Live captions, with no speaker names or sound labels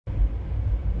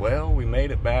Well, we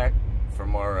made it back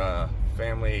from our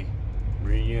family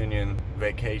reunion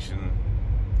vacation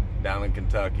down in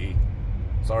Kentucky.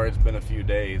 Sorry it's been a few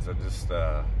days. I just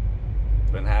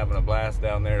been having a blast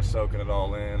down there, soaking it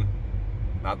all in.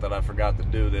 Not that I forgot to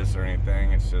do this or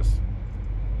anything, it's just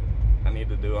I need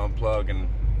to unplug and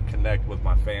connect with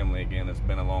my family again. It's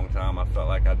been a long time. I felt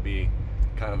like I'd be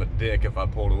kind of a dick if I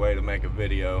pulled away to make a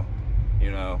video, you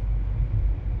know.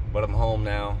 But I'm home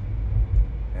now,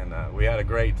 and we had a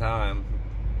great time,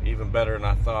 even better than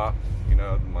I thought. You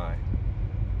know, my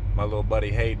little buddy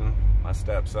Hayden, my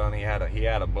stepson, he had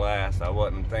a blast. I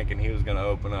wasn't thinking he was gonna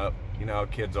open up. You know how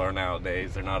kids are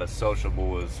nowadays. They're not as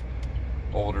sociable as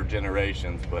older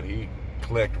generations, but he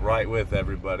clicked right with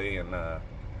everybody, and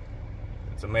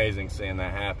it's amazing seeing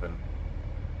that happen.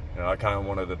 You know, I kind of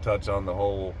wanted to touch on the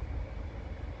whole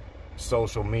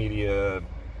social media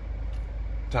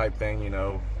type thing. You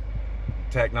know,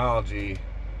 technology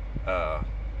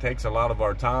takes a lot of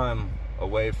our time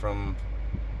away from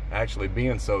actually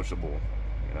being sociable.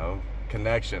 You know,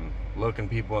 connection, looking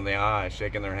people in the eye,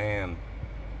 shaking their hand,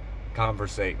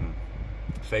 conversating,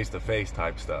 face-to-face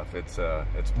type stuff. It's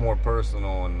more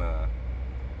personal, and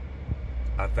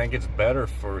I think it's better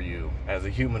for you as a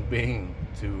human being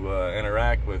to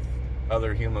interact with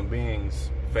other human beings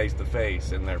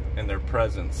face-to-face in their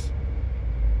presence.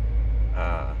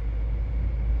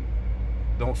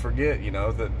 Don't forget, you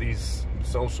know, that these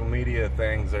social media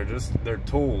things, they're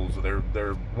tools.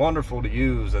 They're wonderful to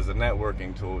use as a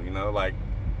networking tool. You know, like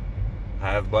I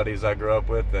have buddies I grew up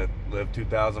with that live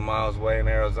 2,000 miles away in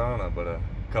Arizona, but a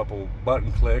couple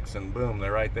button clicks and boom,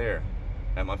 they're right there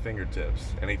at my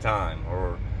fingertips anytime.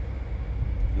 Or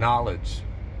knowledge,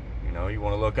 you know, you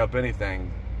want to look up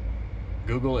anything,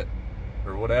 Google it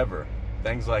or whatever,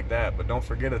 things like that. But don't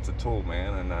forget it's a tool,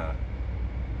 man, and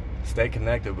stay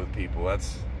connected with people.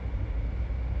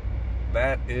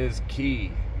 That is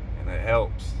key, and it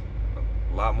helps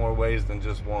a lot more ways than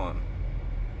just one.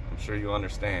 I'm sure you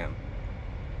understand.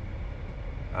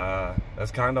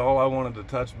 That's kind of all I wanted to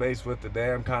touch base with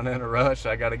today. I'm kind of in a rush.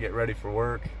 I got to get ready for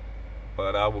work,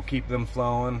 but I will keep them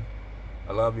flowing.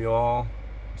 I love you all.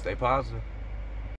 Stay positive.